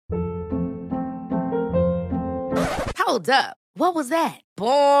Hold up. What was that?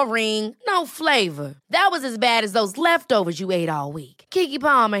 Boring. No flavor. That was as bad as those leftovers you ate all week. Keke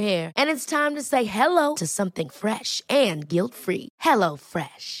Palmer here, and it's time to say hello to something fresh and guilt-free. Hello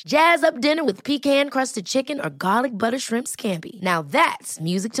Fresh. Jazz up dinner with pecan-crusted chicken or garlic butter shrimp scampi. Now that's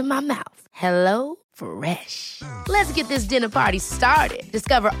music to my mouth. Hello Fresh. Let's get this dinner party started.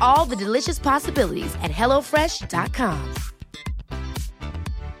 Discover all the delicious possibilities at hellofresh.com.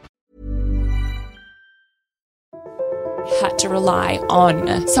 Had to rely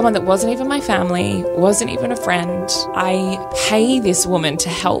on someone that wasn't even my family, wasn't even a friend. I pay this woman to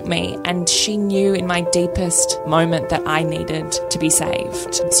help me, and she knew in my deepest moment that I needed to be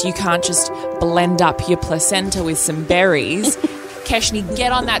saved. So you can't just blend up your placenta with some berries. Keshni,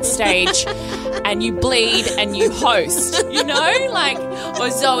 get on that stage and you bleed and you host, you know? Like, or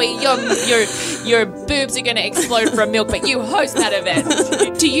Zoe, your boobs are going to explode from milk, but you host that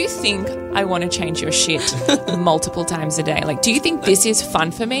event. Do you think I want to change your shit multiple times a day? Like, do you think this is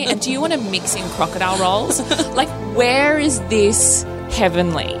fun for me? And do you want to mix in crocodile rolls? Like, where is this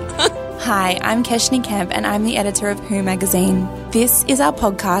heavenly? Hi, I'm Keshni Kemp and I'm the editor of Who Magazine. This is our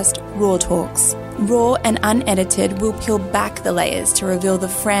podcast, Raw Talks. Raw and unedited, we'll peel back the layers to reveal the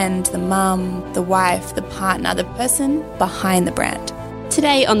friend, the mum, the wife, the partner, the person behind the brand.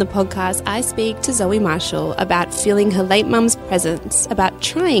 Today on the podcast, I speak to Zoe Marshall about feeling her late mum's presence, about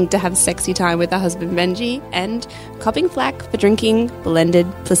trying to have sexy time with her husband Benji, and copping flack for drinking blended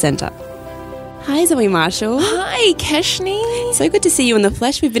placenta. Hi, Zoe Marshall. Hi, Keshni. So good to see you in the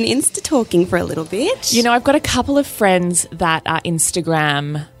flesh. We've been Insta-talking for a little bit. You know, I've got a couple of friends that are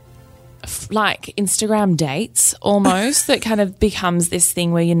like Instagram dates almost, that kind of becomes this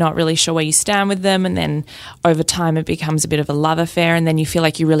thing where you're not really sure where you stand with them, and then over time it becomes a bit of a love affair, and then you feel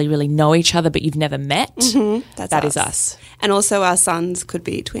like you really, really know each other but you've never met. Mm-hmm. That is us. And also our sons could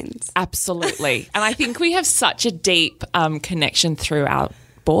be twins. Absolutely. And I think we have such a deep connection through our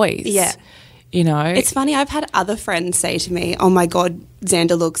boys. Yeah. You know? It's funny, I've had other friends say to me, oh my God,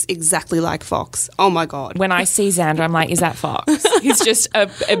 Xander looks exactly like Fox. Oh my God. When I see Xander, I'm like, is that Fox? He's just a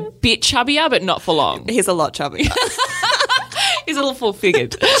bit chubbier, but not for long. He's a lot chubbier. He's a little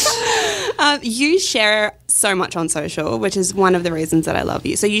full-figured. You share so much on social, which is one of the reasons that I love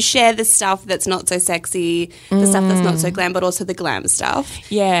you. So you share the stuff that's not so sexy, the stuff that's not so glam, but also the glam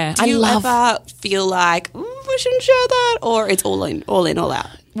stuff. Yeah. Do you ever feel like, we shouldn't share that? Or it's all in, all out?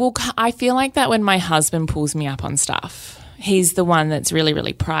 Well, I feel like that when my husband pulls me up on stuff. He's the one that's really,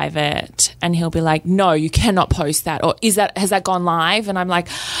 really private, and he'll be like, no, you cannot post that, or has that gone live? And I'm like,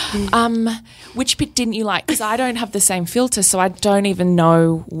 which bit didn't you like? Because I don't have the same filter, so I don't even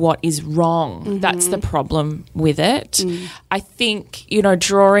know what is wrong. Mm-hmm. That's the problem with it. I think, you know,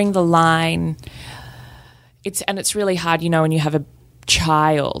 drawing the line, it's really hard, you know, when you have a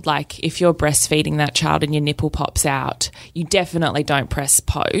child, like if you're breastfeeding that child and your nipple pops out, you definitely don't press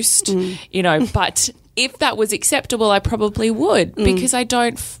post, you know, but if that was acceptable, I probably would, because I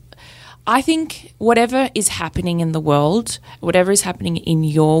think whatever is happening in the world, whatever is happening in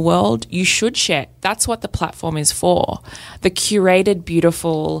your world, you should share. That's what the platform is for. The curated,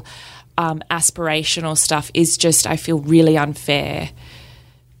 beautiful, aspirational stuff is just, I feel, really unfair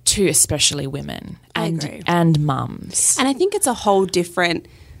to especially women and mums. And I think it's a whole different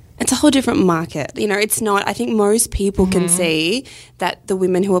market. You know, it's not, I think most people can see that the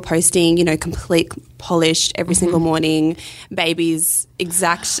women who are posting, you know, complete polished every single morning, baby's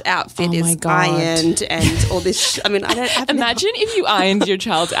exact outfit is ironed and all this. I mean, Imagine if you ironed your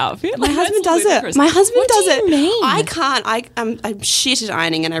child's outfit. My husband does it. My husband does it. Mean? I can't. I'm shit at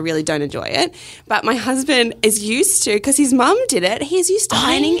ironing and I really don't enjoy it. But my husband is used to, because his mum did it, he's used to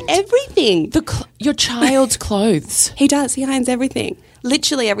ironing everything. Your child's clothes. He does. He irons everything.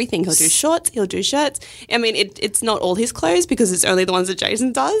 Literally everything. He'll do shorts, he'll do shirts. I mean, it's not all his clothes because it's only the ones that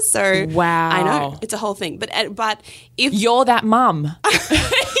Jason does. So wow, I know it's a whole thing. But if you're that mum, you're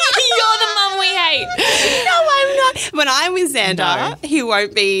the mum we hate. No, I'm not. When I'm with Xander, he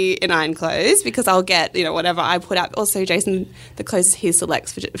won't be in iron clothes because I'll get, you know, whatever I put up. Also, Jason, the clothes he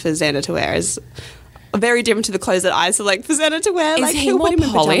selects for Xander to wear is very different to the clothes that I select for Xander to wear. Is like, he more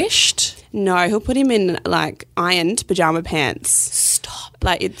polished? No, he'll put him in like ironed pajama pants. Stop.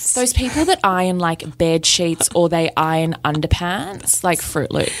 Like it's those people that iron like bed sheets or they iron underpants like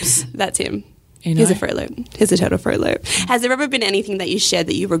Fruit Loops. That's him. You know? He's a Fruit Loop. He's a total Fruit Loop. Has there ever been anything that you shared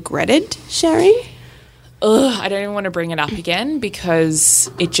that you regretted sharing? I don't even want to bring it up again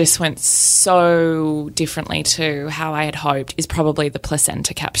because it just went so differently to how I had hoped, is probably the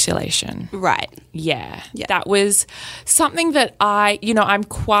placenta capsulation. Right. Yeah. That was something that I'm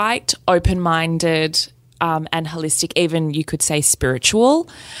quite open-minded and holistic, even you could say spiritual.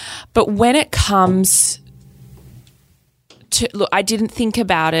 But when it comes I didn't think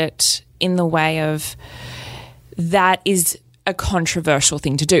about it in the way of that is a controversial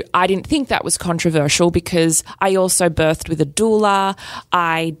thing to do. I didn't think that was controversial because I also birthed with a doula.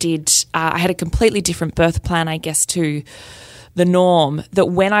 I had a completely different birth plan, I guess, to the norm, that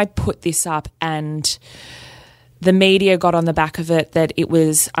when I put this up and the media got on the back of it that it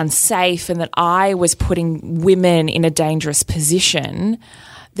was unsafe and that I was putting women in a dangerous position,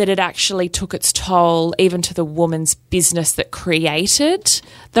 that it actually took its toll even to the woman's business that created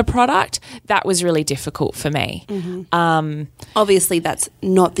the product. That was really difficult for me. Obviously, that's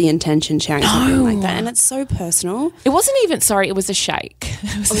not the intention, sharing something like that. And it's so personal. It wasn't even, it was a shake.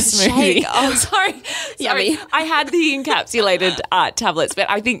 It was a smoothie. Shake. Oh, sorry. Yummy. I had the encapsulated tablets, but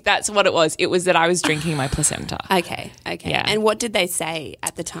I think that's what it was. It was that I was drinking my placenta. Okay. Yeah. And what did they say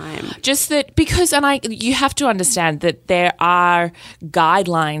at the time? Just that you have to understand that there are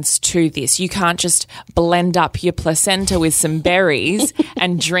guidelines to this. You can't just blend up your placenta with some berries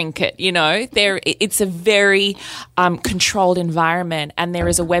and drink it, it's a very controlled environment, and there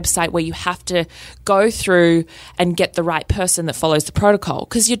is a website where you have to go through and get the right person that follows the protocol,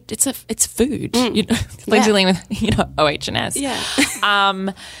 because it's food. Like dealing with OH&S.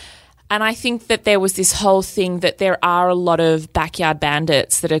 And I think that there was this whole thing that there are a lot of backyard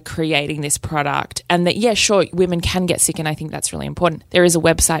bandits that are creating this product, and that, sure, women can get sick, and I think that's really important. There is a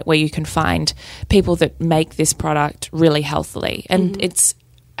website where you can find people that make this product really healthily, and it's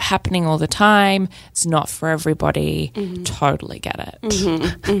happening all the time. It's not for everybody. Totally get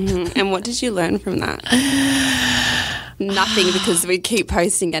it. And what did you learn from that? Nothing, because we keep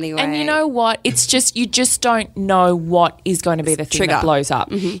posting anyway. And you know what? It's just, you just don't know what is going to be the thing that blows up.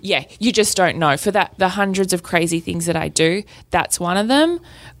 Yeah, you just don't know. For the hundreds of crazy things that I do, that's one of them.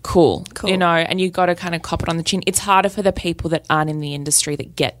 Cool. And you've got to kind of cop it on the chin. It's harder for the people that aren't in the industry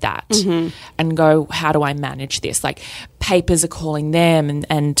that get that and go, how do I manage this? Like, papers are calling them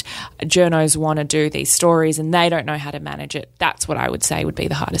and journos want to do these stories and they don't know how to manage it. That's what I would say would be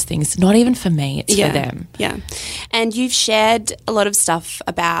the hardest thing. It's not even for me, it's for them. Yeah. And you've shared a lot of stuff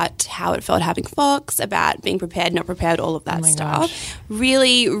about how it felt having Fox, about being prepared, not prepared, all of that stuff. Gosh.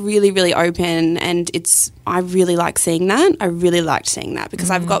 Really, really, really open, and I really like seeing that. I really liked seeing that because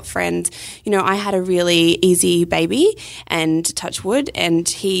I've got friends, I had a really easy baby, and touch wood, and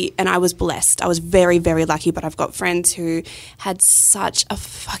I was blessed. I was very, very lucky, but I've got friends who had such a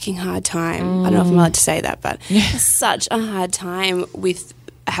fucking hard time. I don't know if I'm allowed to say that, but such a hard time with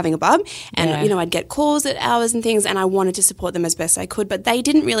having a bub, and I'd get calls at hours and things, and I wanted to support them as best I could, but they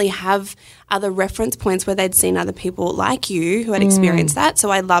didn't really have other reference points where they'd seen other people like you who had experienced that. So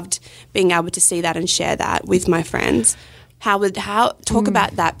I loved being able to see that and share that with my friends. Talk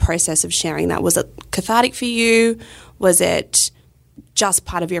about that process of sharing that. Was it cathartic for you? Was it just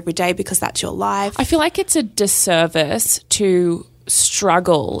part of your everyday because that's your life? I feel like it's a disservice to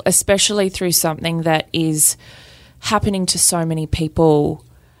struggle, especially through something that is happening to so many people,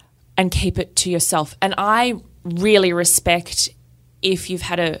 and keep it to yourself. And I really respect if you've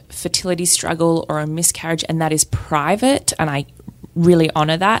had a fertility struggle or a miscarriage and that is private, and I really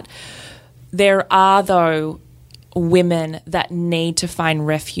honour that. There are, though, women that need to find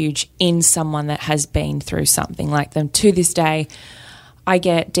refuge in someone that has been through something like them. To this day, I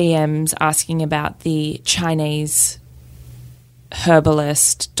get DMs asking about the Chinese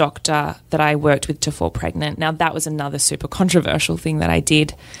herbalist doctor that I worked with to fall pregnant. Now, that was another super controversial thing that I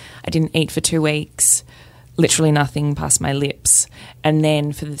did. I didn't eat for 2 weeks, literally nothing past my lips. And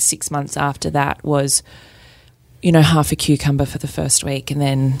then for the 6 months after that was, half a cucumber for the first week, and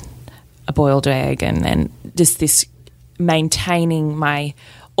then a boiled egg, and then just this maintaining my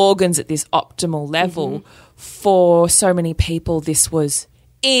organs at this optimal level. For so many people, this was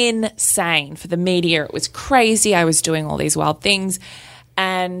insane. For the media, it was crazy. I was doing all these wild things,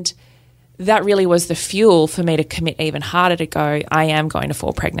 and that really was the fuel for me to commit even harder, to go, I am going to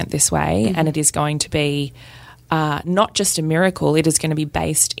fall pregnant this way, and it is going to be not just a miracle, it is going to be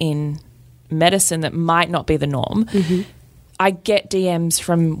based in medicine that might not be the norm. I get DMs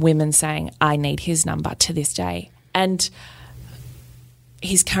from women saying, I need his number to this day. And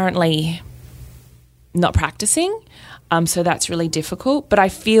he's currently not practicing, so that's really difficult. But I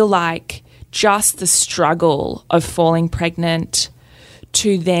feel like just the struggle of falling pregnant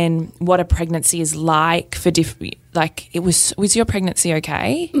to then what a pregnancy is like for was your pregnancy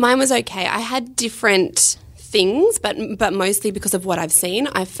okay? Mine was okay. I had different things, but mostly because of what I've seen,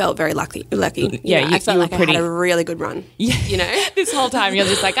 I felt very lucky. Yeah, I felt like pretty. I had a really good run. Yeah. You know, This whole time you're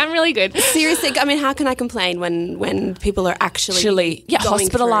just like, I'm really good. seriously. I mean, how can I complain when people are actually going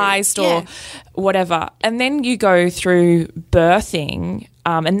hospitalized through? or whatever? And then you go through birthing,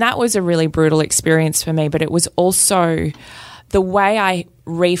 and that was a really brutal experience for me. But it was also the way I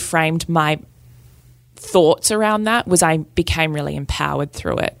reframed my thoughts around that was I became really empowered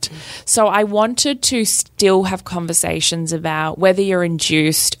through it. So I wanted to still have conversations about whether you're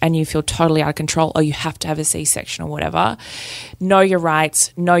induced and you feel totally out of control or you have to have a C-section or whatever. Know your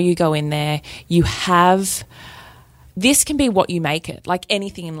rights. Know you go in there. You have – this can be what you make it, like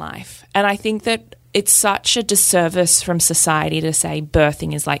anything in life. And I think that it's such a disservice from society to say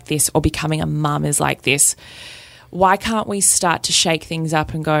birthing is like this or becoming a mum is like this. Why can't we start to shake things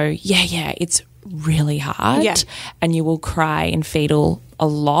up and go, yeah, it's really hard and you will cry in fetal a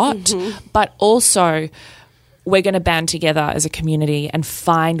lot, but also we're going to band together as a community and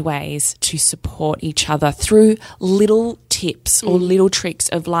find ways to support each other through little tips or little tricks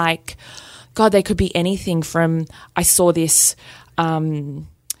of like, God, they could be anything from I saw this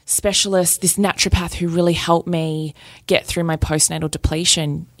specialist, this naturopath who really helped me get through my postnatal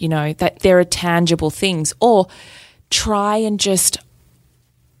depletion, you know, that there are tangible things, or try and just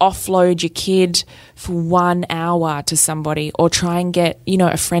offload your kid for 1 hour to somebody, or try and get, you know,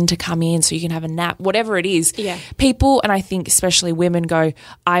 a friend to come in so you can have a nap, whatever it is. Yeah. People, and I think especially women, go,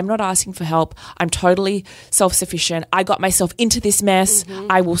 I'm not asking for help. I'm totally self-sufficient. I got myself into this mess.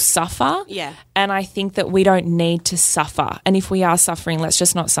 I will suffer. Yeah. And I think that we don't need to suffer. And if we are suffering, let's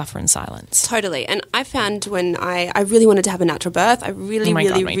just not suffer in silence. Totally. And I found when I really wanted to have a natural birth, I really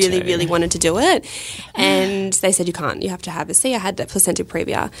wanted to do it. And they said, you can't. You have to have a C. I had that placenta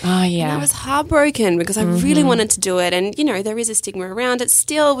previa. Oh, yeah. And I was heartbroken because I really wanted to do it. And, you know, there is a stigma around it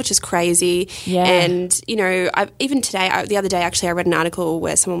still, which is crazy. Yeah. And, you know, even today, the other day, actually, I read an article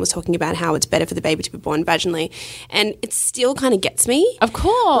where someone was talking about how it's better for the baby to be born vaginally. And it still kind of gets me. Of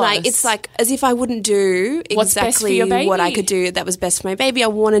course. Like, it's like as if I wouldn't do What's best for exactly your baby. what I could do that was best for my baby. I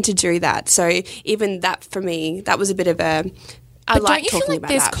wanted to do that. So even that, for me, that was a bit of a... But don't you feel like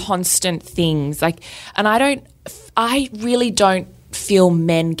there's constant things like, and I really don't feel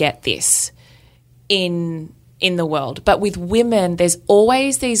men get this in the world, but with women, there's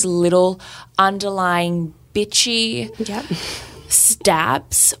always these little underlying bitchy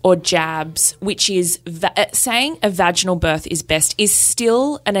stabs or jabs, which is saying a vaginal birth is best is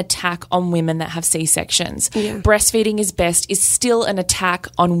still an attack on women that have C-sections. Yeah. Breastfeeding is best is still an attack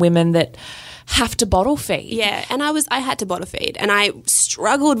on women that have to bottle feed. Yeah, and I had to bottle feed, and I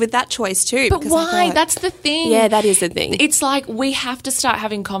struggled with that choice too. But why? That's the thing. Yeah, that is the thing. It's like we have to start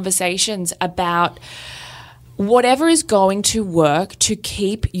having conversations about whatever is going to work to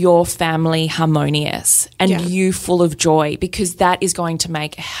keep your family harmonious and you full of joy, because that is going to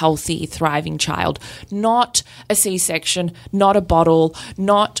make a healthy, thriving child. Not a C-section, not a bottle,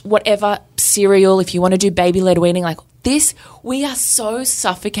 not whatever cereal, if you want to do baby-led weaning, like this, we are so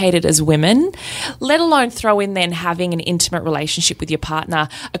suffocated as women, let alone throw in then having an intimate relationship with your partner,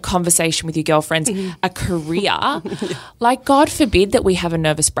 a conversation with your girlfriends, a career. Like, God forbid that we have a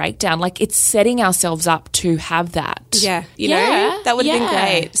nervous breakdown. Like, it's setting ourselves up to have that. Yeah. You know, that would have been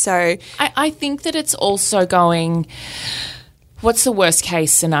great. So I think that it's also going, what's the worst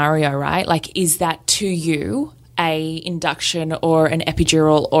case scenario, right? Like, is that to you a induction or an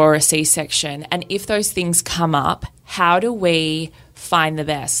epidural or a C-section? And if those things come up, how do we find the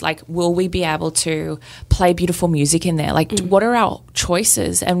best? Like, will we be able to play beautiful music in there? Like, what are our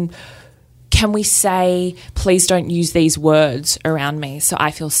choices? And can we say, please don't use these words around me so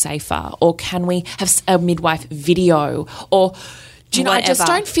I feel safer? Or can we have a midwife video? Or, do you know, I just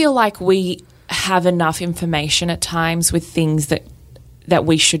don't feel like we have enough information at times with things that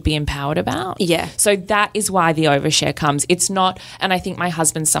we should be empowered about. Yeah. So that is why the overshare comes. It's not, and I think my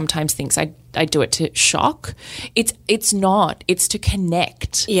husband sometimes thinks I do it to shock. It's not. It's to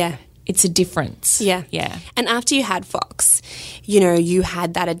connect. Yeah. It's a difference. Yeah. Yeah. And after you had Fox, you know, you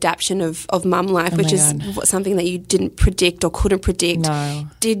had that adaptation of mum life, which is something that you didn't predict or couldn't predict. No.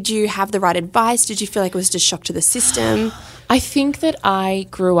 Did you have the right advice? Did you feel like it was just shock to the system? I think that I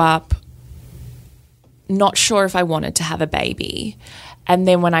grew up not sure if I wanted to have a baby. And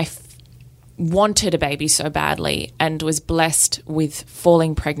then when I wanted a baby so badly and was blessed with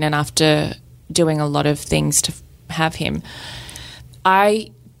falling pregnant after doing a lot of things to have him,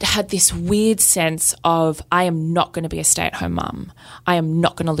 I had this weird sense of, I am not going to be a stay-at-home mum. I am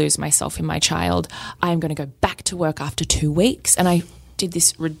not going to lose myself in my child. I am going to go back to work after 2 weeks. And I did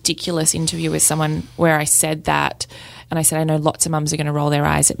this ridiculous interview with someone where I said that And I said, I know lots of mums are going to roll their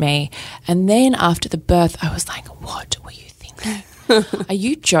eyes at me. And then after the birth, I was like, what were you thinking? Are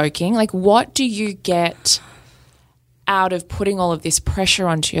you joking? Like, what do you get out of putting all of this pressure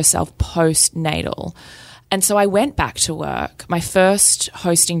onto yourself postnatal? And so I went back to work. My first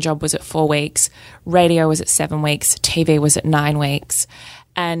hosting job was at 4 weeks. Radio was at 7 weeks. TV was at 9 weeks.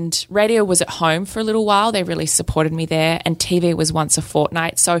 And radio was at home for a little while. They really supported me there. And TV was once a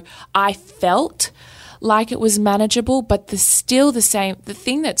fortnight. So I felt like it was manageable, but there's still the same. The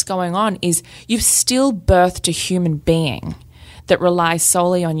thing that's going on is you've still birthed a human being that relies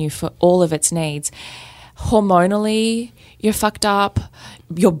solely on you for all of its needs. Hormonally, you're fucked up.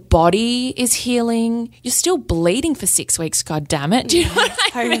 Your body is healing. You're still bleeding for 6 weeks, God damn it. Do you know what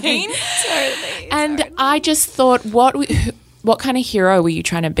I mean? Totally. And I just thought, what kind of hero were you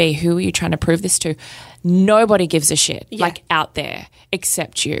trying to be? Who were you trying to prove this to? Nobody gives a shit, like out there,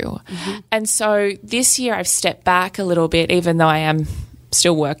 except you. Mm-hmm. And so this year I've stepped back a little bit, even though I am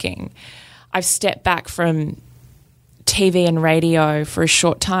still working. I've stepped back from TV and radio for a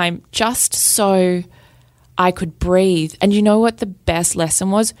short time just so I could breathe. And you know what the best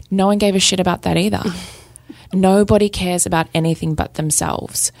lesson was? No one gave a shit about that either. Nobody cares about anything but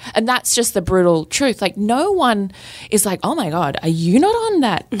themselves. And that's just the brutal truth. Like, no one is like, oh my God, are you not on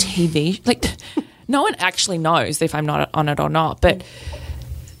that TV? Like, no one actually knows if I'm not on it or not. But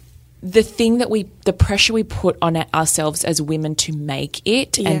the thing that the pressure we put on ourselves as women to make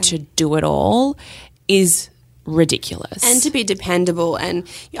it and to do it all is ridiculous. And to be dependable. And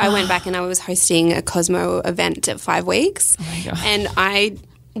I went back and I was hosting a Cosmo event at 5 weeks. Oh my God. And I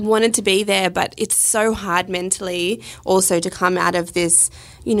wanted to be there, but it's so hard mentally also to come out of this,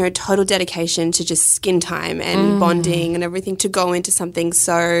 total dedication to just skin time and bonding and everything to go into something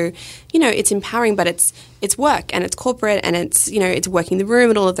so, it's empowering, but it's work and it's corporate and it's, it's working the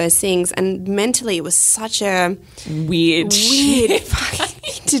room and all of those things. And mentally it was such a weird fucking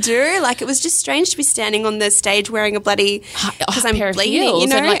thing to do. Like, it was just strange to be standing on the stage wearing a bloody, because I'm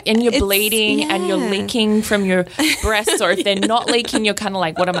bleeding, and you're bleeding and you're leaking from your breasts, or if they're not leaking, you're kind of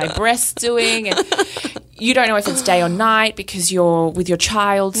like, what are my breasts doing? And you don't know if it's day or night because you're with your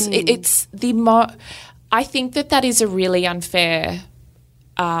child. It's I think that is a really unfair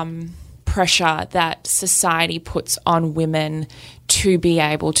pressure that society puts on women to be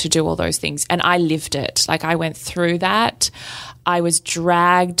able to do all those things. And I lived it. Like, I went through that. I was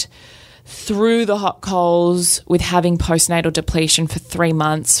dragged through the hot coals with having postnatal depletion for 3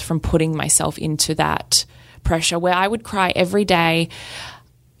 months from putting myself into that pressure, where I would cry every day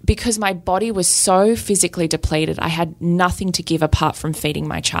because my body was so physically depleted. I had nothing to give apart from feeding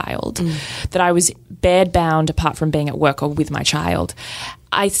my child, that I was bed-bound apart from being at work or with my child.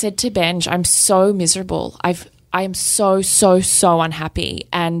 I said to Benj, I'm so miserable. I am so, so, so unhappy.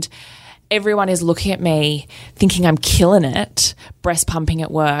 And everyone is looking at me thinking I'm killing it, breast pumping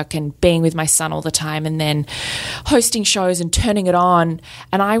at work and being with my son all the time and then hosting shows and turning it on.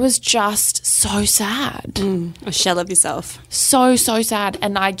 And I was just so sad. A shell of yourself. So, so sad.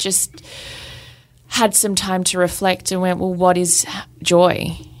 And I just had some time to reflect and went, well, what is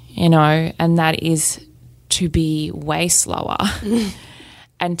joy? And that is to be way slower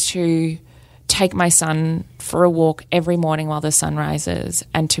and to take my son for a walk every morning while the sun rises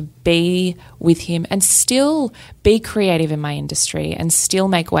and to be with him and still be creative in my industry and still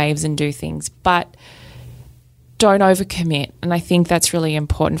make waves and do things, but don't overcommit. And I think that's really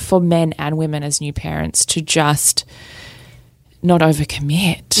important for men and women as new parents to just not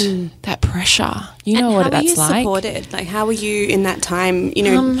overcommit. That pressure. You know what that's like. How were you supported? Like, how were you in that time?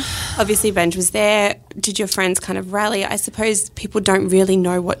 Obviously Benj was there. Did your friends kind of rally? I suppose people don't really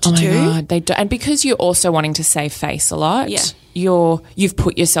know what to do. God, they do. And because you're also wanting to save face a lot, you've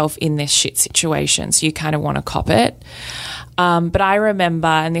put yourself in this shit situation, so you kind of want to cop it. But I remember,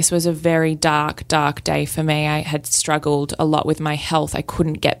 and this was a very dark, dark day for me. I had struggled a lot with my health. I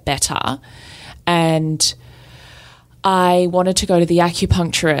couldn't get better. And I wanted to go to the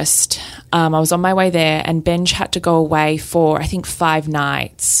acupuncturist. I was on my way there and Benj had to go away for, I think, 5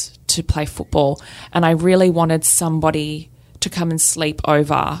 nights to play football. And I really wanted somebody to come and sleep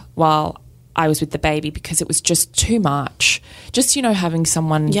over while I was with the baby because it was just too much. Just, having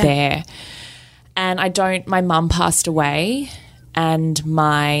someone there. And my mum passed away and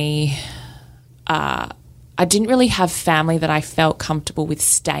I didn't really have family that I felt comfortable with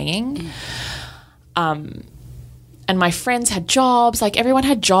staying. And my friends had jobs, like everyone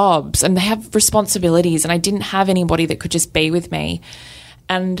had jobs and they have responsibilities and I didn't have anybody that could just be with me.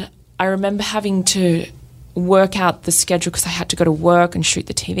 And I remember having to work out the schedule because I had to go to work and shoot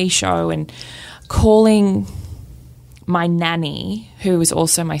the TV show and calling my nanny, who was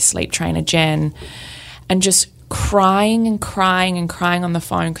also my sleep trainer, Jen, and just crying and crying and crying on the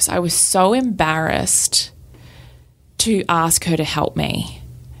phone because I was so embarrassed to ask her to help me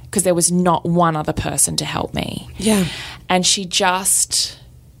because there was not one other person to help me. Yeah. And she just,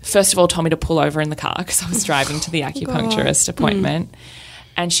 first of all, told me to pull over in the car because I was driving to the acupuncturist appointment.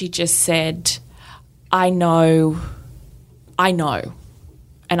 And she just said, I know, and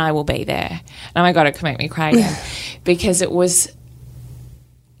I will be there. And oh my God, it can make me cry again because it was,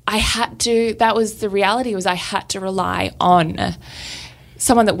 that was the reality, was I had to rely on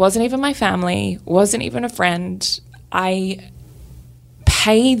someone that wasn't even my family, wasn't even a friend. I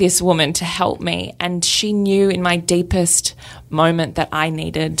pay this woman to help me, and she knew in my deepest moment that I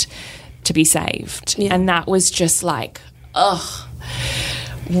needed to be saved. Yeah. And that was just like, ugh.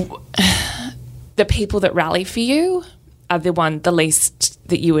 The people that rally for you are the least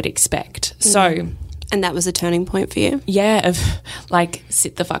that you would expect. So, and that was a turning point for you? Yeah, of like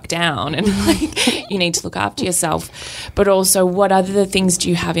sit the fuck down and like you need to look after yourself. But also, what other things do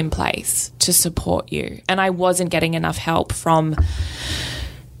you have in place to support you? And I wasn't getting enough help from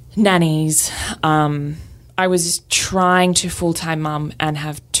nannies. I was trying to full-time mum and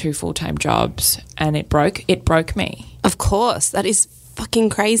have 2 full-time jobs, and it broke me. Of course, that is fucking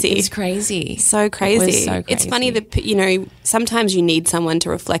crazy. It's crazy. So crazy. It was so crazy. It's funny that, you know, sometimes you need someone to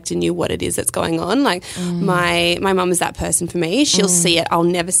reflect in you what it is that's going on. Like my mum is that person for me. She'll see it. I'll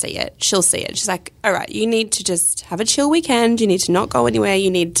never see it. She'll see it. She's like, all right, you need to just have a chill weekend. You need to not go anywhere. You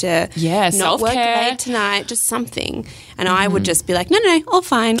need to not work late tonight, just something. And I would just be like, no, all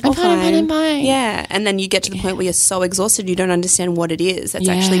fine. I'm fine. Yeah. And then you get to the point where you're so exhausted you don't understand what it is. That's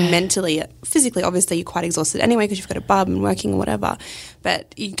actually mentally, physically, obviously you're quite exhausted anyway because you've got a bub and working or whatever.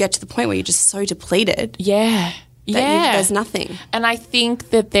 But you get to the point where you're just so depleted. Yeah. There's nothing. And I think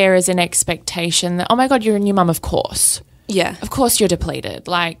that there is an expectation that, oh my God, you're a new mum, of course. Yeah. Of course you're depleted.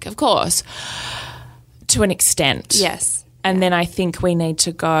 Like, of course. To an extent. Yes. And then I think we need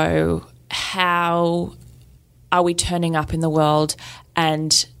to go, how are we turning up in the world,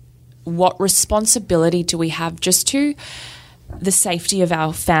 and what responsibility do we have just to the safety of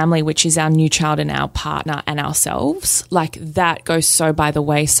our family, which is our new child and our partner and ourselves? Like, that goes so by the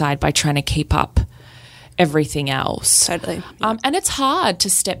wayside by trying to keep up everything else. Totally. And it's hard to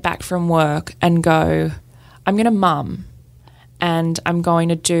step back from work and go, I'm going to mum and I'm going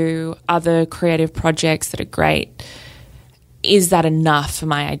to do other creative projects that are great. Is that enough for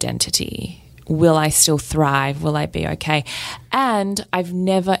my identity? Will I still thrive? Will I be okay? And I've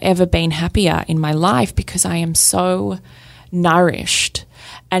never, ever been happier in my life because I am so nourished.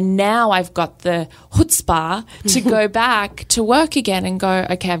 And now I've got the chutzpah to go back to work again and go,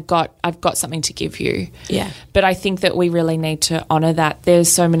 okay, I've got something to give you. Yeah. But I think that we really need to honour that. There's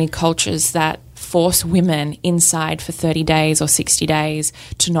so many cultures that force women inside for 30 days or 60 days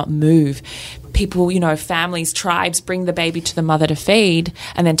to not move. People, you know, families, tribes bring the baby to the mother to feed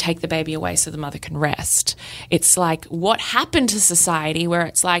and then take the baby away so the mother can rest. It's like, what happened to society where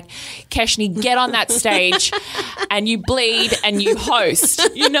it's like, Keshni, get on that stage and you bleed and you host,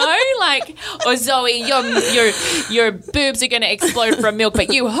 you know? Like, or Zoe, your boobs are going to explode from milk,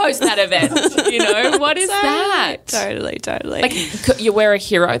 but you host that event, you know? What is that? Totally. Like, you wear a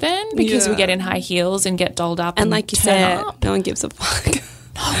hero then because we get in high heels and get dolled up and like you turn said, up. no one gives a fuck.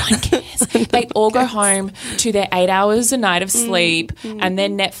 No one cares. They all go home to their 8 hours a night of sleep and their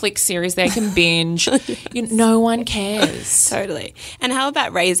Netflix series they can binge. No one cares. Totally. And how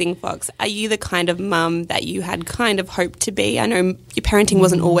about raising Fox? Are you the kind of mum that you had kind of hoped to be? I know your parenting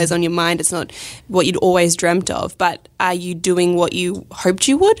wasn't always on your mind. It's not what you'd always dreamt of. But are you doing what you hoped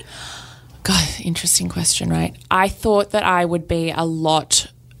you would? God, interesting question, right? I thought that I would be a lot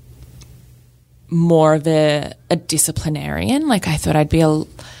more of a disciplinarian. Like, I thought I'd be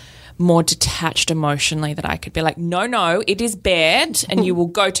more detached emotionally, that I could be like, no, it is bed and you will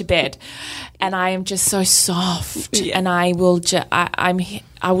go to bed. And I am just so soft and I will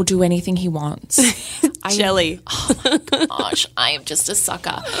I will do anything he wants. Jelly. Oh my gosh, I am just a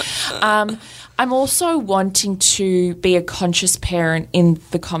sucker. I'm also wanting to be a conscious parent in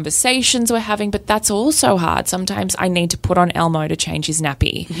the conversations we're having, but that's also hard. Sometimes I need to put on Elmo to change his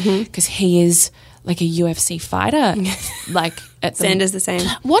nappy because he is like a UFC fighter. Like Xander's the same.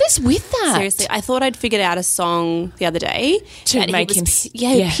 What is with that? Seriously, I thought I'd figured out a song the other day to make him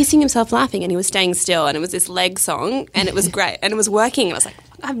pissing himself laughing, and he was staying still, and it was this leg song, and it was great, and it it was working. And I was like,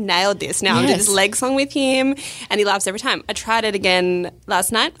 I've nailed this. Now I'm doing this leg song with him, and he laughs every time. I tried it again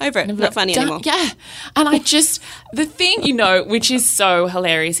last night. Over it. Not funny anymore. Yeah. And I just, the thing, you know, which is so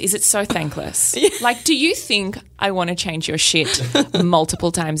hilarious, is it's so thankless. Like, do you think I want to change your shit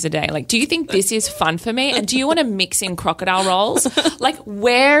multiple times a day? Like, do you think this is fun for me? And do you want to mix in crocodile rolls? Like,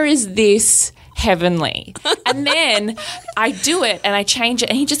 where is this heavenly. And then I do it and I change it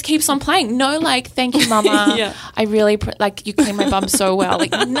and he just keeps on playing. No, like, thank you, Mama. Yeah. I really, like, you clean my bum so well.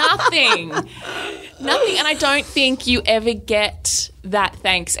 Like, nothing. Nothing. And I don't think you ever get that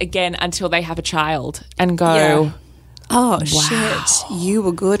thanks again until they have a child and go, Yeah. Oh, shit. You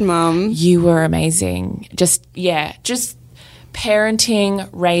were good, Mum. you were amazing. Just parenting,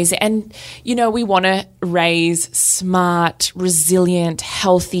 raising. And, you know, we want to raise smart, resilient,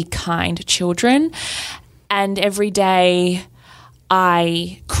 healthy, kind children. And every day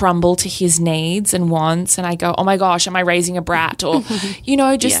I crumble to his needs and wants and I go, oh my gosh, am I raising a brat? Or, you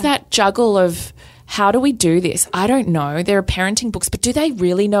know, just that juggle of how do we do this? I don't know. There are parenting books, but do they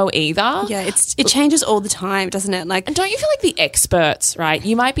really know either? Yeah, it changes all the time, doesn't it? Like, And don't you feel like the experts, right?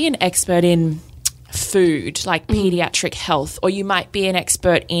 You might be an expert in food, like pediatric health, or you might be an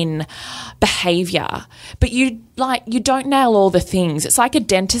expert in behavior, but you don't nail all the things. It's like a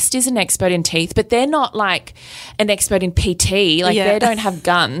dentist is an expert in teeth, but they're not like an expert in PT. Like they don't have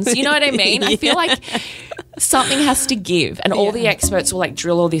guns. You know what I mean? I feel like something has to give, and all the experts will like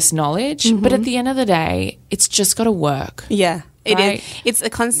drill all this knowledge, but at the end of the day, it's just got to work. yeah. It Right. is. It's a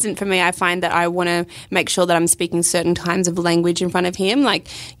constant for me. I find that I want to make sure that I'm speaking certain kinds of language in front of him. Like,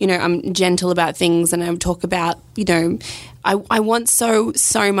 you know, I'm gentle about things and I talk about, you know, I want so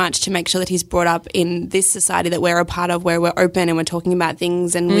much to make sure that he's brought up in this society that we're a part of, where we're open and we're talking about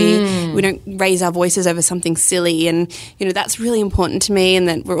things and we don't raise our voices over something silly. And, you know, that's really important to me, and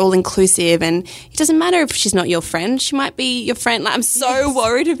that we're all inclusive. And it doesn't matter if she's not your friend. She might be your friend. Like, I'm so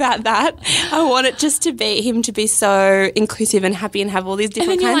worried about that. I want it just to be him to be so inclusive and happy and have all these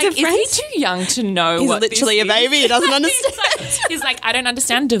different kinds of friends. Is he too young to know He's what literally this a baby. is? He doesn't understand. He's like, I don't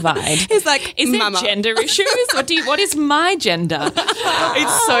understand divide. He's like, is there Mama. gender issues? What is my gender?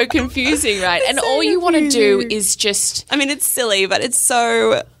 It's so confusing, right? And all you want to do is just... I mean, it's silly, but it's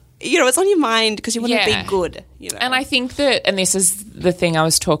so, you know, it's on your mind because you want to be good. You know? And I think that, and this is the thing I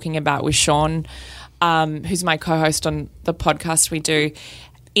was talking about with Sean, who's my co-host on the podcast we do,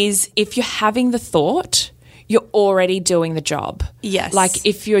 is if you're having the thought, you're already doing the job. Yes. Like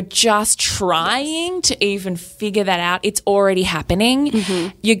if you're just trying to even figure that out, it's already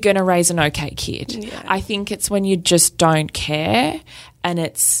happening. You're going to raise an okay kid. Yeah. I think it's when you just don't care and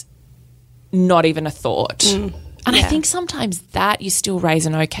it's not even a thought. And I think sometimes that you still raise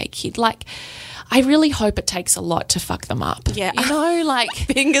an okay kid. Like, I really hope it takes a lot to fuck them up. Yeah. You know, like...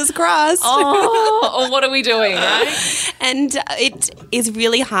 Fingers crossed. Oh, what are we doing, right? And it is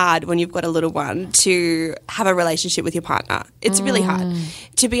really hard when you've got a little one to have a relationship with your partner. It's really hard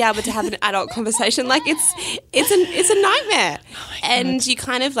to be able to have an adult conversation. Like it's a nightmare. And you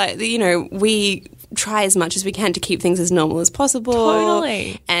kind of like, you know, we try as much as we can to keep things as normal as possible.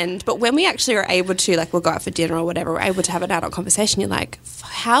 Totally. But when we actually are able to, like, we'll go out for dinner or whatever, we're able to have an adult conversation, you're like,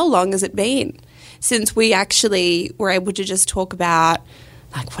 how long has it been since we actually were able to just talk about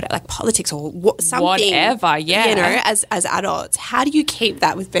like politics or something, Whatever, yeah. You know, as adults, how do you keep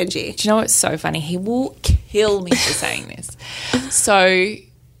that with Benji? Do you know what's so funny? He will kill me for saying this. So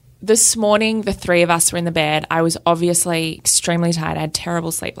this morning, the three of us were in the bed. I was obviously extremely tired. I had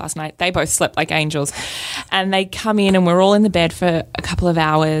terrible sleep last night. They both slept like angels. And they come in and we're all in the bed for a couple of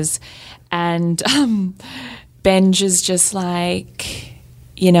hours. And Benj is just like,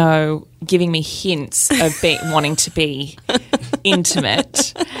 you know, giving me hints of wanting to be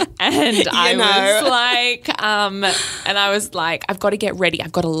intimate. And I was like, I've got to get ready.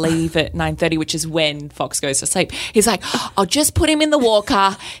 I've got to leave at 9:30, which is when Fox goes to sleep. He's like, I'll just put him in the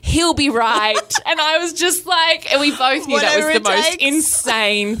walker. He'll be right. And I was just like, and we both knew that was the most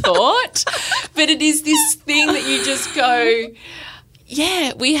insane thought. But it is this thing that you just go,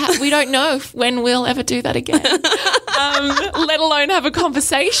 yeah, we don't know when we'll ever do that again, let alone have a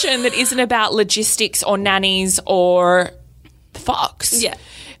conversation that isn't about logistics or nannies or Fox. Yeah.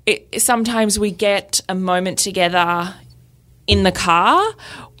 Sometimes we get a moment together in the car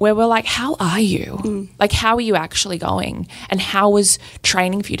where we're like, how are you? Like, how are you actually going? And how was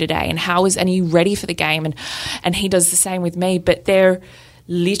training for you today? And are you ready for the game? And he does the same with me, but they're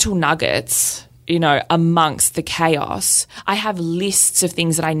little nuggets, you know, amongst the chaos. I have lists of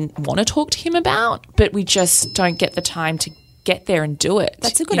things that I want to talk to him about, but we just don't get the time to get there and do it.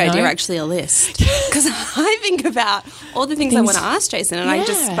 That's a good idea, actually, a list. Because I think about all the things I want to ask Jason, and I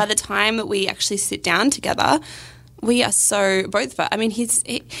just, by the time that we actually sit down together, we are so both. I mean, he's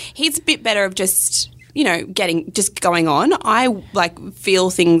a bit better of just getting just going on. I like feel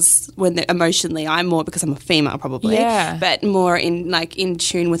things when emotionally. I'm more because I'm a female probably, but more in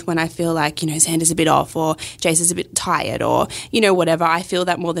tune with when I feel like Xander's a bit off or Jason's a bit tired or whatever. I feel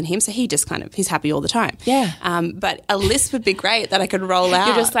that more than him, so he just he's happy all the time. But a list would be great that I could roll out.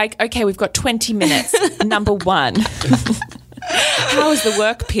 You're just like, okay, we've got 20 minutes. Number 1. How was the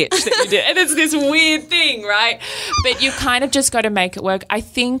work pitch that you did? And it's this weird thing, right? But you kind of just got to make it work. I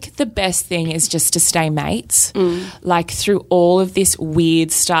think the best thing is just to stay mates, like through all of this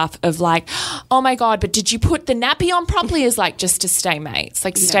weird stuff of like, oh my God, but did you put the nappy on properly? Is like just to stay mates,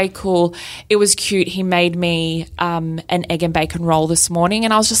 like stay cool. It was cute. He made me an egg and bacon roll this morning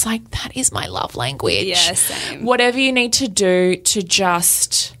and I was just like, that is my love language. Yeah, same. Whatever you need to do to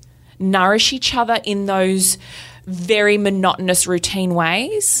just nourish each other in those very monotonous routine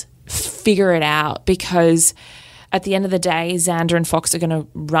ways, figure it out, because at the end of the day, Xander and Fox are going to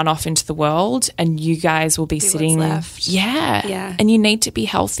run off into the world and you guys will be sitting left. Yeah. And you need to be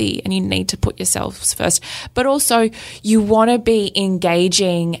healthy and you need to put yourselves first. But also you want to be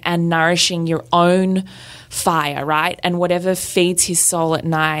engaging and nourishing your own fire, right? And whatever feeds his soul at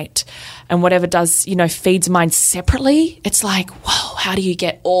night and whatever does, feeds mine separately, it's like, whoa, how do you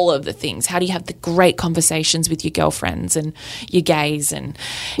get all of the things? How do you have the great conversations with your girlfriends and your gays and,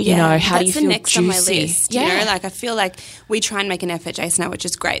 how do you feel next juicy? On my list, I feel like we try and make an effort, Jason, which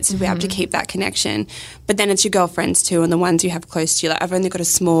is great, to be able to keep that connection. But then it's your girlfriends too and the ones you have close to you. Like I've only got a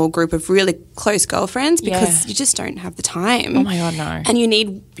small group of really close girlfriends because you just don't have the time. Oh my God, no. And you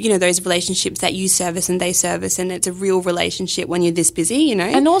need, those relationships that you service and they service, and it's a real relationship when you're this busy,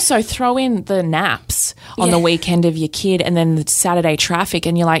 And also throw in the naps on the weekend of your kid and then the Saturday traffic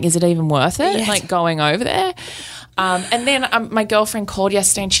and you're like, is it even worth it? Yes. Like going over there? And then my girlfriend called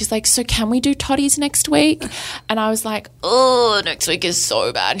yesterday and she's like, so can we do toddies next week? And I was like, oh, next week is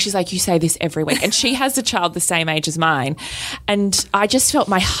so bad. And she's like, you say this every week. And she has a child the same age as mine. And I just felt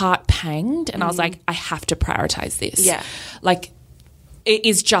my heart panged and I was like, I have to prioritize this. Yeah. Like, it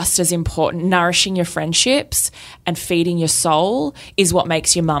is just as important. Nourishing your friendships and feeding your soul is what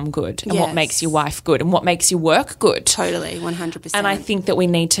makes your mum good and what makes your wife good and what makes your work good. Totally, 100%. And I think that we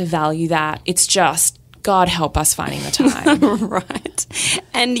need to value that. It's just, God help us finding the time. Right.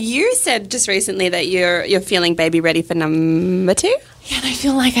 And you said just recently that you're feeling baby ready for number 2? Yeah, and I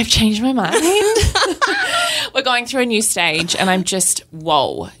feel like I've changed my mind. We're going through a new stage and I'm just,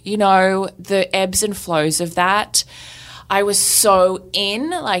 whoa. The ebbs and flows of that. I was so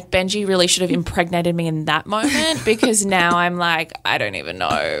like Benji really should have impregnated me in that moment because now I'm like, I don't even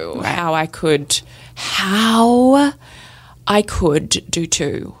know how I could do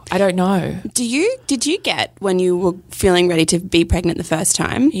 2. I don't know. Did you get when you were feeling ready to be pregnant the first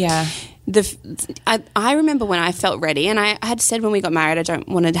time? Yeah. I remember when I felt ready, and I had said when we got married I don't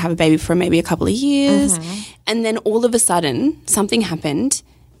wanted to have a baby for maybe a couple of years, and then all of a sudden something happened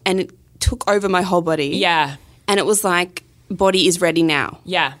and it took over my whole body. Yeah. And it was like, body is ready now.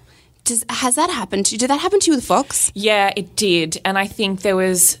 Yeah. Has that happened to you? Did that happen to you with Fox? Yeah, it did. And I think there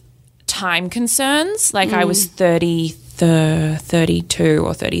was time concerns. Like I was 32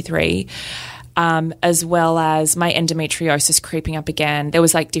 or 33, as well as my endometriosis creeping up again. There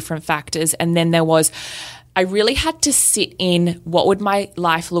was like different factors. And then I really had to sit in what would my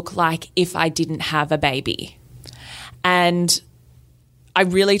life look like if I didn't have a baby. And I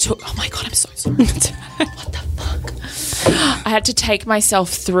really took, oh my God, I'm so sorry. What the fuck? I had to take myself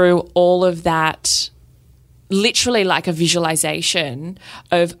through all of that, literally like a visualization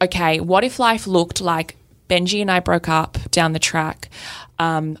of, okay, what if life looked like Benji and I broke up down the track?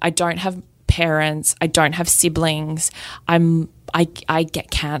 I don't have parents. I don't have siblings. I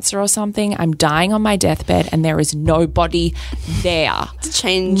get cancer or something. I'm dying on my deathbed and there is nobody there to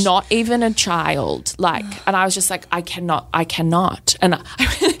change. Not even a child. And I was just like, I cannot. And a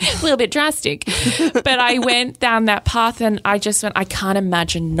little bit drastic. But I went down that path and I just went, I can't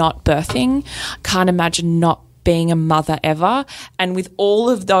imagine not birthing. Can't imagine not being a mother ever. And with all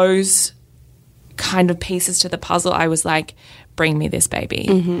of those kind of pieces to the puzzle, I was like, bring me this baby.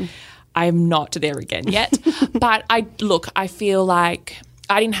 Mm-hmm. I'm not there again yet. But I feel like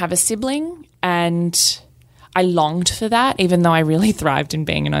I didn't have a sibling and I longed for that, even though I really thrived in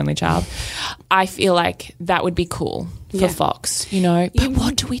being an only child. I feel like that would be cool for Fox, But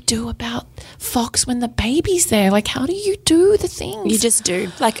what do we do about Fox when the baby's there? Like, how do you do the things? You just do.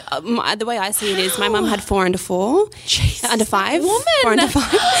 Like, the way I see it is my mum had 4 under 4. Jeez, under 5. woman. 4 under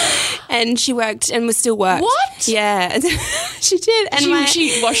 5. And she worked and was still worked. What? Yeah. She did. And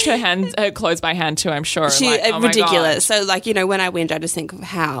she washed her clothes by hand too, I'm sure. She, like, oh my ridiculous. God. So, like, you know, when I whinge, I just think,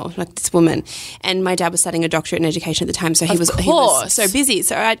 how? Like, this woman. And my dad was studying a doctorate in education at the time, so he was so busy.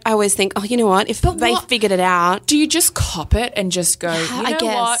 So I always think, oh, you know what? If they figured it out. Do you just cop it and just go, I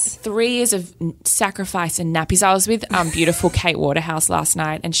guess. What? 3 years of sacrifice and nappies. I was with beautiful Kate Waterhouse last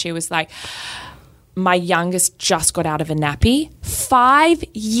night, and she was like, my youngest just got out of a nappy. 5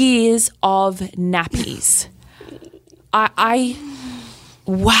 years of nappies.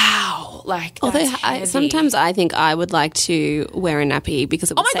 Wow. Like, sometimes I think I would like to wear a nappy because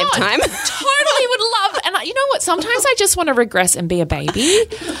it would save time. Totally would love. And you know what? Sometimes I just want to regress and be a baby.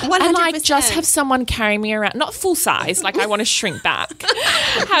 100%. And like just have someone carry me around, not full size, like I want to shrink back.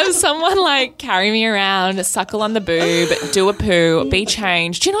 Have someone like carry me around, suckle on the boob, do a poo, be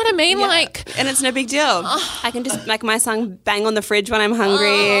changed. Do you know what I mean? Yeah. Like, and it's no big deal. I can just, like my son, bang on the fridge when I'm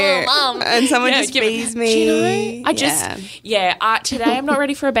hungry. Mom. And someone just feeds me. Do you know? Today I'm not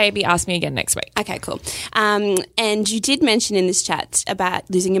ready for a baby. Ask me again next week. Okay, cool. And you did mention in this chat about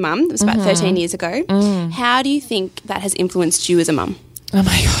losing your mum. It was about 13 years ago. How do you think that has influenced you as a mum? Oh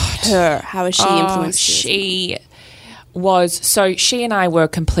my God. How has she influenced you? She and I were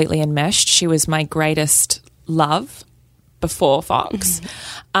completely enmeshed. She was my greatest love before Fox.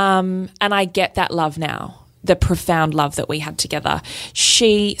 And I get that love now. The profound love that we had together.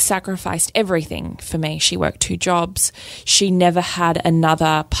 She sacrificed everything for me. She worked 2 jobs. She never had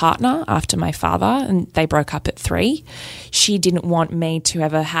another partner after my father, and they broke up at 3. She didn't want me to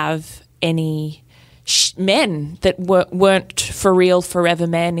ever have any men that weren't for real forever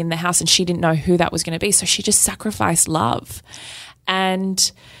men in the house, and she didn't know who that was going to be. So she just sacrificed love.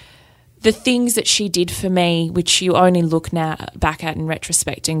 And the things that she did for me, which you only look now back at in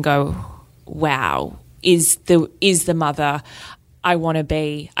retrospect and go, wow, is the mother I want to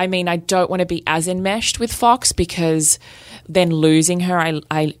be. I mean, I don't want to be as enmeshed with Fox because then losing her,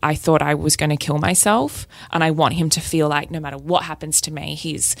 I thought I was going to kill myself, and I want him to feel like no matter what happens to me,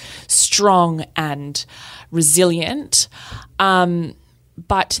 he's strong and resilient.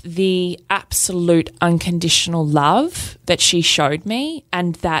 But the absolute unconditional love that she showed me,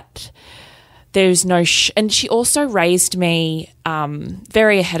 and that there's no and she also raised me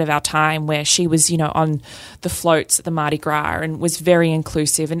very ahead of our time, where she was, you know, on the floats at the Mardi Gras and was very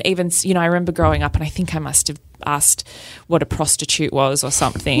inclusive. And even, you know, I remember growing up and I think I must have asked what a prostitute was or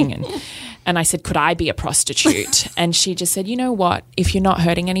something. And I said, could I be a prostitute? And she just said, you know what? If you're not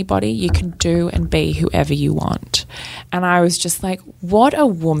hurting anybody, you can do and be whoever you want. And I was just like, what a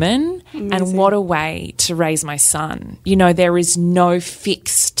woman. Amazing. And what a way to raise my son. You know, there is no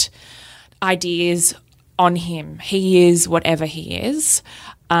fixed ideas on him. He is whatever he is,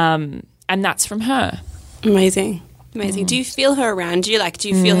 and that's from her. Amazing. Do you feel her around you? Like, do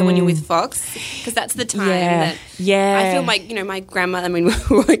you feel her when you're with Fox? Because that's the time that I feel like, you know, my grandma, I mean,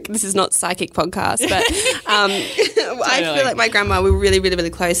 this is not psychic podcast, but I feel like my grandma, we were really, really, really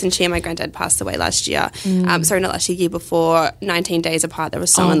close, and she and my granddad passed away last year. Sorry, not last year, year before, 19 days apart. They were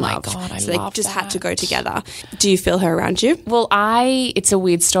so in love. God, so they just had to go together. Do you feel her around you? Well, it's a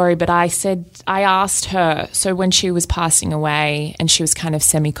weird story, but I asked her, so when she was passing away and she was kind of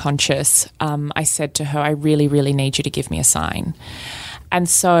semi-conscious, I said to her, I really, really need you to give me a sign. And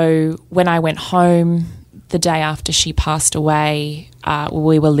so when I went home the day after she passed away,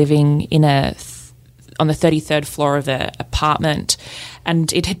 we were living on the 33rd floor of the apartment,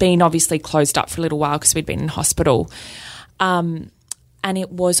 and it had been obviously closed up for a little while because we'd been in hospital, and it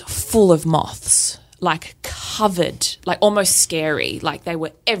was full of moths, like covered, like almost scary, like they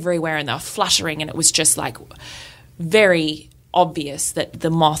were everywhere and they were fluttering, and it was just like very obvious that the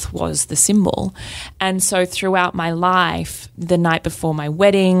moth was the symbol. And so throughout my life, the night before my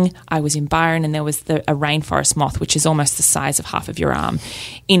wedding, I was in Byron, and there was a rainforest moth, which is almost the size of half of your arm,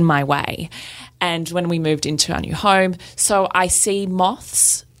 in my way. And when we moved into our new home, so I see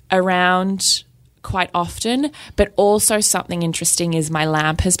moths around quite often, but also something interesting is my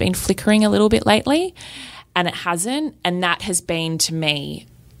lamp has been flickering a little bit lately, and it hasn't, and that has been to me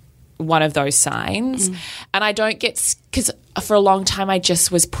one of those signs. And I don't get, because for a long time I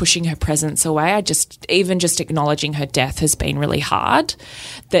just was pushing her presence away. Even just acknowledging her death has been really hard.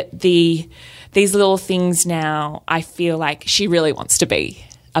 That these little things now, I feel like she really wants to be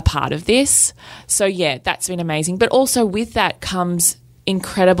a part of this. So yeah, that's been amazing. But also with that comes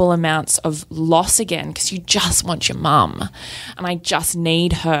incredible amounts of loss again, because you just want your mum, and I just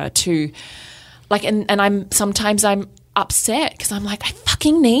need her to, like, and I'm upset because I'm like, I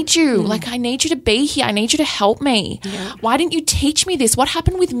fucking need you. Like, I need you to be here. I need you to help me. Yeah. Why didn't you teach me this? What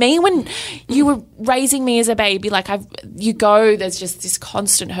happened with me when you were raising me as a baby? Like, there's just this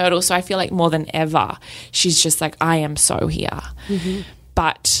constant hurdle. So I feel like more than ever, she's just like, I am so here. Mm-hmm.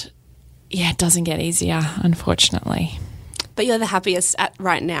 But yeah, it doesn't get easier, unfortunately. But you're the happiest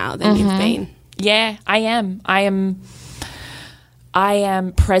right now than you've been. Yeah, I am. I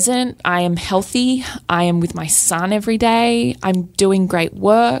am present. I am healthy. I am with my son every day. I'm doing great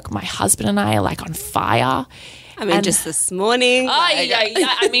work. My husband and I are like on fire. I mean, just this morning. Yeah.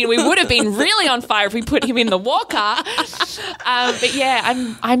 I mean, we would have been really on fire if we put him in the walker. But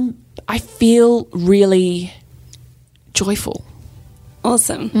yeah, I feel really joyful.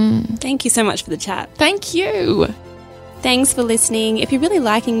 Awesome. Thank you so much for the chat. Thank you. Thanks for listening. If you're really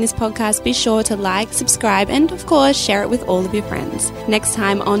liking this podcast, be sure to like, subscribe, and of course, share it with all of your friends. Next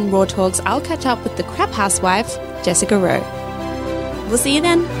time on Raw Talks, I'll catch up with the crap housewife, Jessica Rowe. We'll see you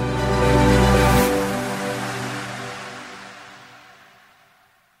then.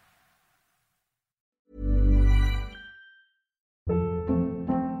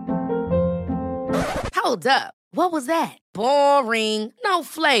 Hold up. What was that? Boring. No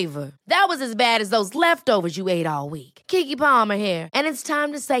flavor. That was as bad as those leftovers you ate all week. Keke Palmer here, and it's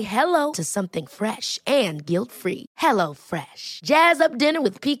time to say hello to something fresh and guilt-free. HelloFresh. Jazz up dinner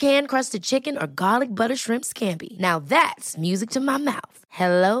with pecan-crusted chicken or garlic butter shrimp scampi. Now that's music to my mouth.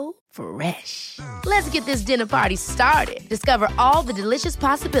 HelloFresh. Let's get this dinner party started. Discover all the delicious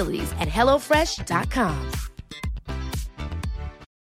possibilities at HelloFresh.com.